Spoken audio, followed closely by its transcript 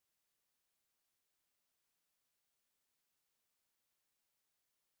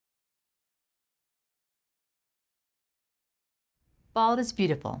Bald is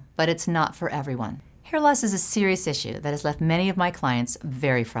beautiful, but it's not for everyone. Hair loss is a serious issue that has left many of my clients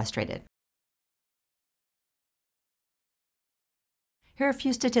very frustrated. Here are a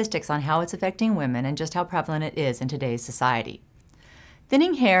few statistics on how it's affecting women and just how prevalent it is in today's society.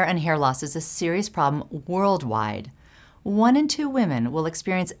 Thinning hair and hair loss is a serious problem worldwide. 1 in 2 women will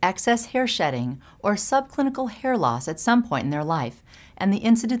experience excess hair shedding or subclinical hair loss at some point in their life, and the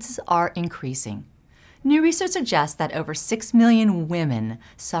incidences are increasing. New research suggests that over 6 million women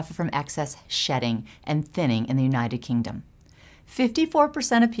suffer from excess shedding and thinning in the United Kingdom.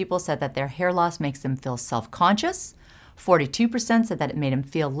 54% of people said that their hair loss makes them feel self-conscious, 42% said that it made them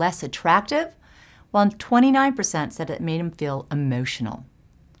feel less attractive, while 29% said it made them feel emotional.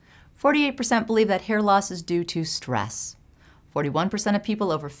 48% believe that hair loss is due to stress. 41% of people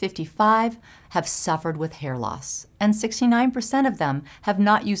over 55 have suffered with hair loss, and 69% of them have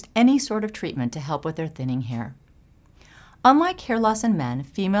not used any sort of treatment to help with their thinning hair. Unlike hair loss in men,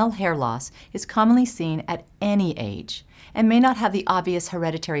 female hair loss is commonly seen at any age and may not have the obvious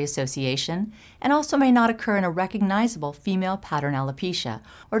hereditary association, and also may not occur in a recognizable female pattern alopecia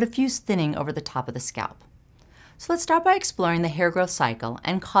or diffuse thinning over the top of the scalp. So let's start by exploring the hair growth cycle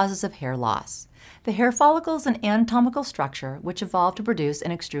and causes of hair loss. The hair follicle is an anatomical structure which evolved to produce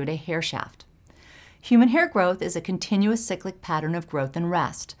and extrude a hair shaft. Human hair growth is a continuous cyclic pattern of growth and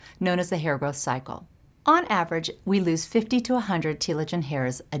rest, known as the hair growth cycle. On average, we lose 50 to 100 telogen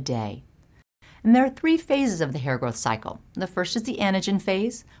hairs a day. And there are 3 phases of the hair growth cycle. The first is the anagen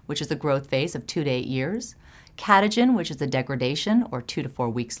phase, which is the growth phase of 2 to 8 years. Catagen, which is the degradation, or 2 to 4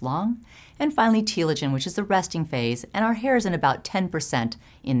 weeks long. And finally, telogen, which is the resting phase, and our hair is in about 10%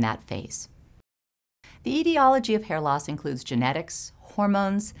 in that phase. The etiology of hair loss includes genetics,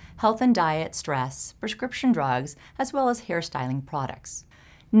 hormones, health and diet, stress, prescription drugs, as well as hairstyling products.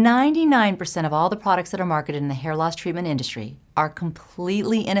 99% of all the products that are marketed in the hair loss treatment industry are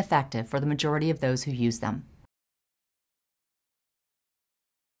completely ineffective for the majority of those who use them.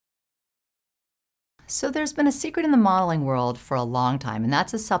 So there's been a secret in the modeling world for a long time, and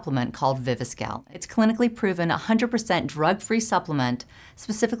that's a supplement called Viviscal. It's clinically proven 100% drug-free supplement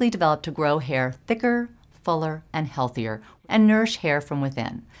specifically developed to grow hair thicker, fuller, and healthier, and nourish hair from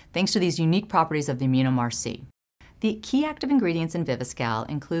within, thanks to these unique properties of the Amino Mac. The key active ingredients in Viviscal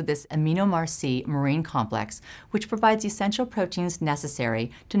include this Amino Mac marine complex, which provides essential proteins necessary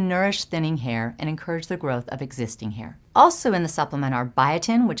to nourish thinning hair and encourage the growth of existing hair. Also in the supplement are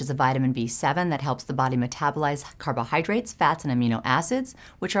biotin, which is a vitamin B7 that helps the body metabolize carbohydrates, fats, and amino acids,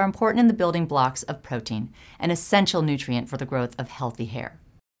 which are important in the building blocks of protein, an essential nutrient for the growth of healthy hair.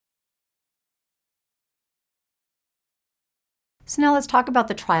 So now let's talk about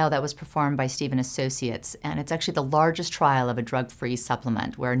the trial that was performed by Steve and Associates, and it's actually the largest trial of a drug-free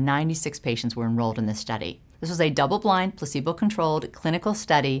supplement where 96 patients were enrolled in this study. This was a double-blind, placebo-controlled clinical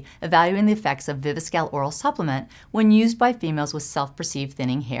study evaluating the effects of Viviscal oral supplement when used by females with self-perceived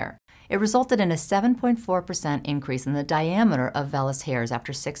thinning hair. It resulted in a 7.4% increase in the diameter of vellus hairs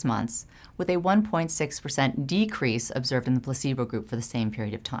after 6 months, with a 1.6% decrease observed in the placebo group for the same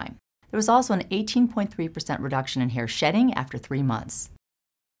period of time. There was also an 18.3% reduction in hair shedding after 3 months.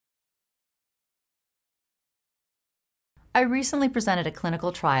 I recently presented a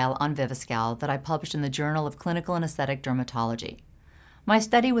clinical trial on Viviscal that I published in the Journal of Clinical and Aesthetic Dermatology. My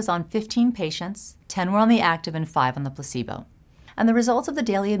study was on 15 patients, 10 were on the active and 5 on the placebo. And the results of the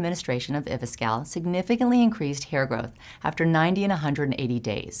daily administration of Viviscal significantly increased hair growth after 90 and 180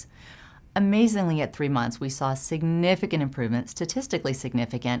 days. Amazingly, at 3 months, we saw significant improvement, statistically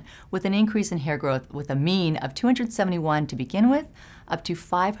significant, with an increase in hair growth with a mean of 271 to begin with, up to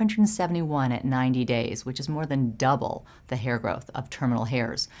 571 at 90 days, which is more than double the hair growth of terminal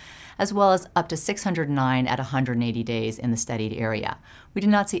hairs, as well as up to 609 at 180 days in the studied area. We did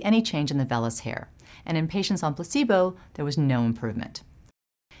not see any change in the vellus hair, and in patients on placebo, there was no improvement.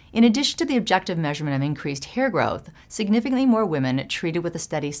 In addition to the objective measurement of increased hair growth, significantly more women treated with the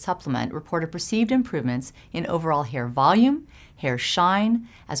study supplement reported perceived improvements in overall hair volume, hair shine,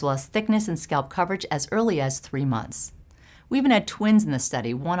 as well as thickness and scalp coverage as early as 3 months. We even had twins in the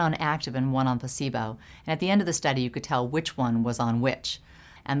study, one on active and one on placebo, and at the end of the study you could tell which one was on which.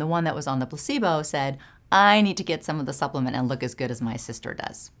 And the one that was on the placebo said, "I need to get some of the supplement and look as good as my sister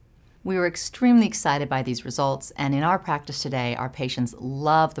does." We were extremely excited by these results, and in our practice today, our patients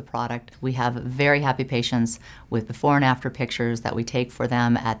love the product. We have very happy patients with before and after pictures that we take for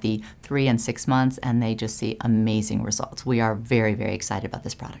them at the 3 and 6 months, and they just see amazing results. We are very, very excited about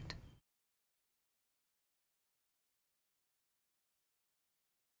this product.